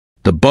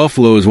The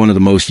buffalo is one of the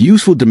most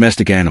useful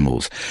domestic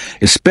animals,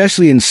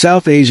 especially in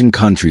South Asian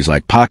countries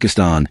like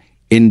Pakistan,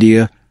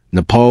 India,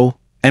 Nepal,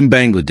 and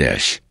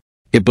Bangladesh.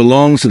 It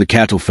belongs to the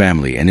cattle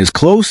family and is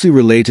closely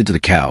related to the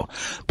cow,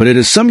 but it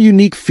has some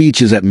unique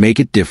features that make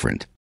it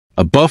different.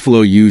 A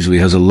buffalo usually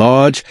has a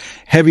large,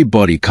 heavy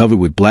body covered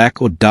with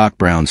black or dark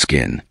brown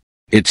skin.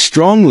 Its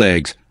strong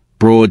legs,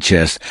 broad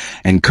chest,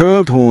 and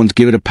curved horns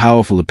give it a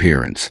powerful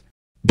appearance.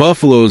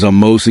 Buffaloes are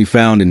mostly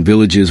found in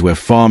villages where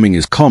farming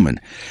is common,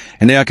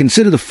 and they are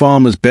considered the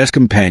farmer's best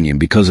companion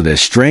because of their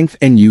strength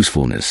and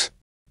usefulness.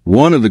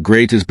 One of the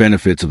greatest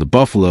benefits of the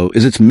buffalo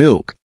is its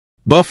milk.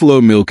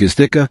 Buffalo milk is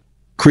thicker,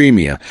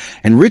 creamier,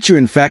 and richer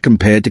in fat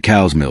compared to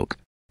cow's milk.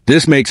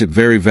 This makes it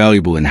very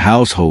valuable in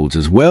households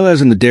as well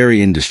as in the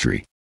dairy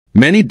industry.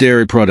 Many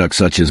dairy products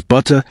such as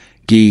butter,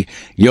 ghee,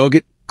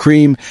 yogurt,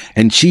 cream,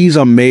 and cheese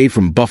are made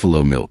from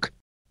buffalo milk.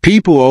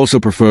 People also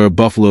prefer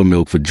buffalo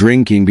milk for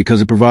drinking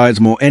because it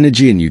provides more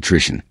energy and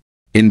nutrition.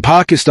 In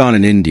Pakistan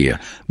and India,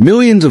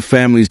 millions of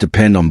families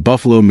depend on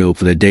buffalo milk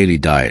for their daily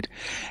diet,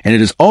 and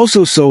it is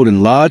also sold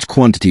in large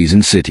quantities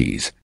in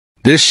cities.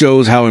 This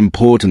shows how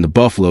important the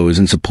buffalo is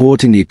in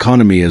supporting the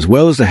economy as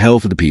well as the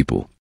health of the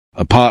people.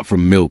 Apart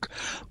from milk,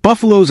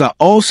 buffaloes are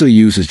also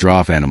used as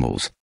draft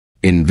animals.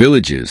 In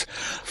villages,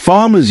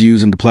 farmers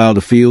use them to plow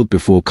the field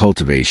before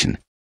cultivation.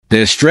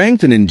 Their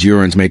strength and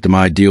endurance make them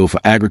ideal for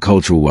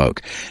agricultural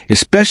work,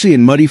 especially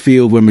in muddy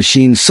fields where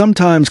machines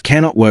sometimes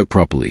cannot work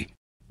properly.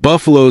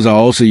 Buffaloes are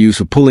also used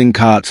for pulling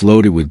carts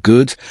loaded with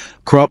goods,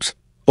 crops,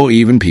 or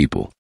even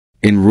people.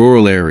 In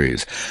rural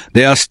areas,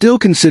 they are still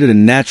considered a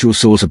natural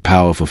source of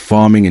power for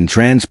farming and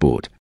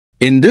transport.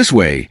 In this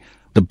way,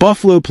 the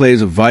buffalo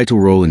plays a vital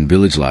role in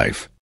village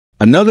life.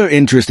 Another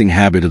interesting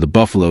habit of the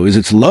buffalo is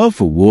its love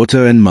for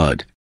water and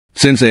mud.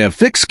 Since they have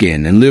thick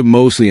skin and live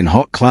mostly in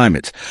hot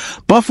climates,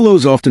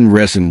 buffaloes often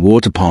rest in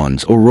water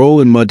ponds or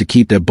roll in mud to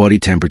keep their body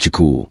temperature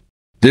cool.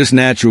 This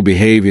natural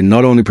behavior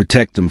not only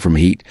protects them from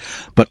heat,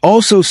 but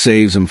also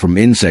saves them from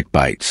insect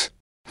bites.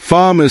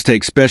 Farmers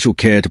take special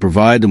care to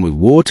provide them with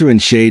water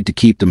and shade to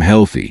keep them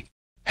healthy.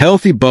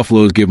 Healthy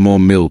buffaloes give more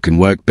milk and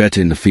work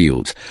better in the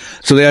fields,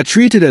 so they are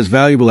treated as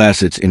valuable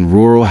assets in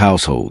rural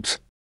households.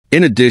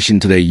 In addition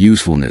to their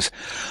usefulness,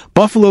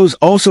 buffaloes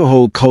also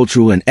hold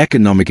cultural and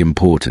economic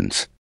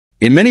importance.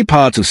 In many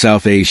parts of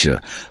South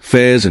Asia,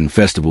 fairs and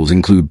festivals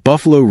include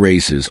buffalo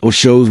races or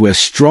shows where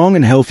strong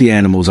and healthy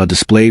animals are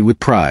displayed with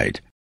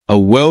pride. A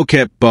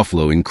well-kept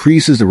buffalo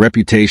increases the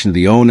reputation of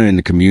the owner in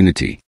the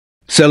community.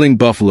 Selling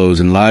buffaloes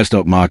in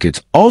livestock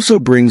markets also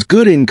brings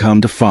good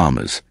income to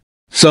farmers.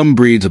 Some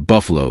breeds of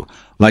buffalo,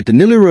 like the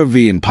Nilli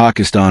Ravi in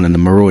Pakistan and the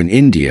Maro in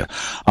India,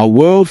 are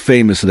world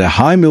famous for their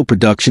high milk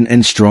production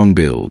and strong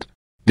build.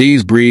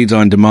 These breeds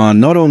are in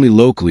demand not only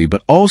locally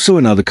but also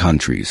in other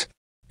countries.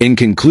 In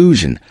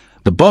conclusion,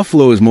 the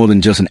buffalo is more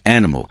than just an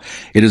animal.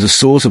 It is a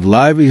source of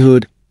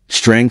livelihood,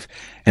 strength,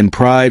 and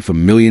pride for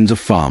millions of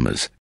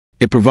farmers.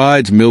 It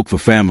provides milk for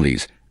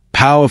families,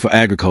 power for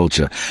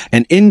agriculture,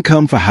 and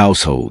income for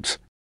households.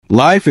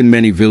 Life in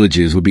many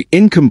villages would be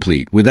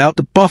incomplete without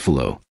the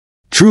buffalo.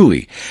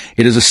 Truly,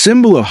 it is a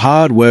symbol of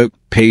hard work,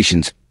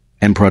 patience,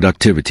 and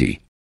productivity.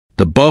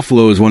 The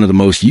buffalo is one of the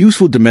most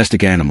useful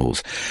domestic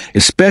animals,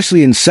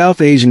 especially in South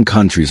Asian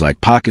countries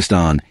like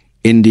Pakistan,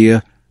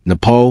 India,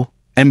 Nepal,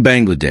 and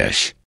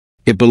Bangladesh.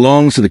 It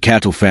belongs to the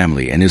cattle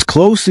family and is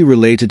closely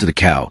related to the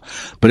cow,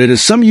 but it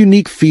has some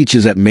unique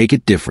features that make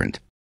it different.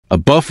 A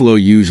buffalo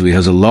usually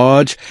has a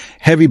large,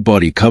 heavy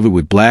body covered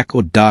with black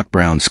or dark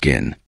brown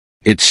skin.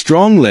 Its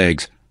strong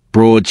legs,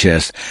 broad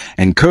chest,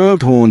 and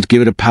curved horns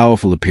give it a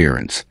powerful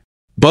appearance.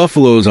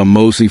 Buffaloes are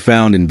mostly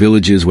found in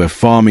villages where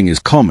farming is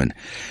common,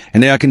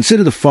 and they are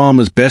considered the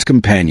farmer's best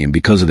companion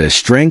because of their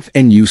strength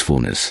and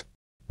usefulness.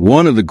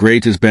 One of the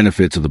greatest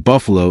benefits of the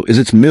buffalo is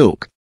its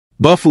milk.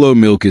 Buffalo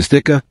milk is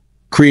thicker,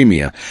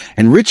 creamier,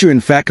 and richer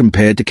in fat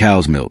compared to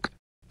cow's milk.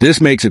 This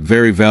makes it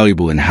very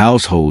valuable in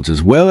households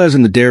as well as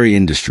in the dairy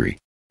industry.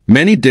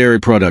 Many dairy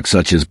products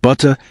such as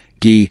butter,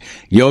 ghee,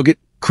 yogurt,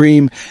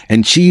 cream,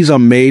 and cheese are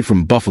made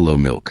from buffalo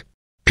milk.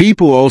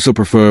 People also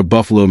prefer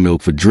buffalo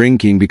milk for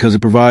drinking because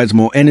it provides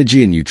more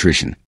energy and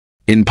nutrition.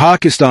 In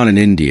Pakistan and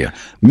India,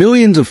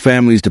 millions of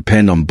families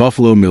depend on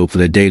buffalo milk for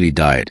their daily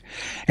diet,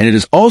 and it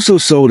is also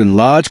sold in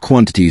large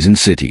quantities in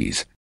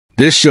cities.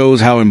 This shows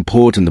how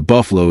important the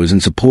buffalo is in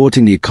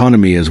supporting the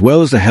economy as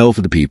well as the health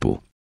of the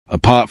people.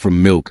 Apart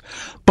from milk,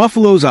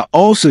 buffaloes are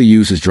also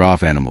used as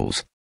draft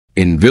animals.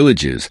 In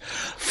villages,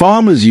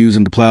 farmers use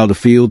them to plow the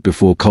field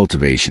before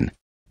cultivation.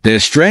 Their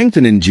strength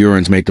and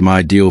endurance make them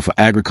ideal for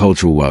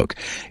agricultural work,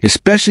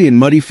 especially in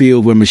muddy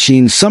fields where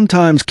machines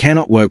sometimes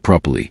cannot work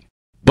properly.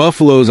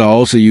 Buffaloes are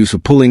also used for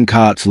pulling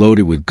carts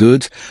loaded with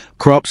goods,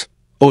 crops,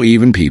 or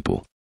even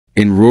people.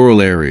 In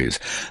rural areas,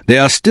 they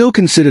are still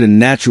considered a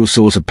natural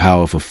source of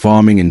power for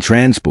farming and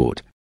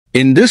transport.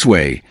 In this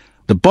way,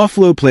 the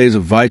buffalo plays a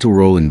vital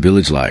role in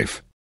village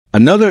life.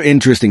 Another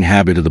interesting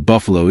habit of the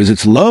buffalo is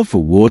its love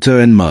for water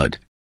and mud.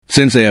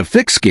 Since they have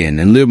thick skin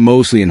and live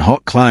mostly in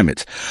hot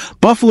climates,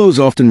 buffaloes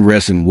often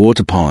rest in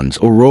water ponds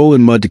or roll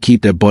in mud to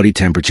keep their body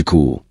temperature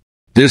cool.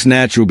 This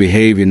natural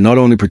behavior not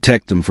only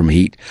protects them from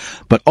heat,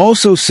 but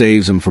also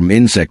saves them from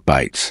insect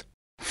bites.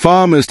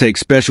 Farmers take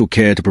special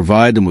care to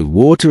provide them with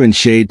water and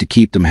shade to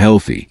keep them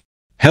healthy.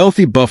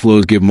 Healthy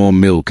buffaloes give more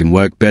milk and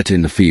work better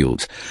in the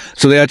fields,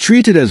 so they are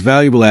treated as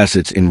valuable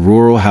assets in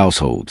rural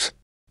households.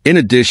 In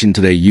addition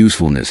to their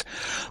usefulness,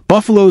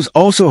 buffaloes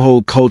also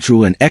hold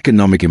cultural and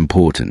economic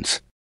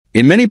importance.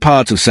 In many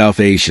parts of South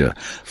Asia,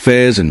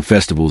 fairs and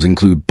festivals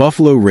include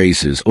buffalo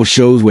races or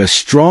shows where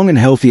strong and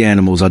healthy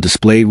animals are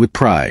displayed with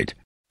pride.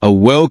 A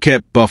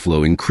well-kept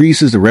buffalo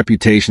increases the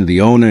reputation of the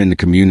owner in the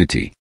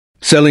community.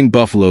 Selling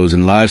buffaloes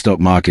in livestock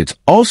markets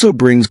also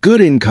brings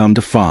good income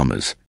to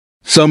farmers.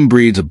 Some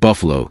breeds of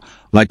buffalo,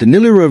 like the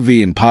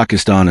Nilgiri in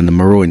Pakistan and the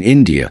Murray in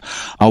India,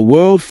 are world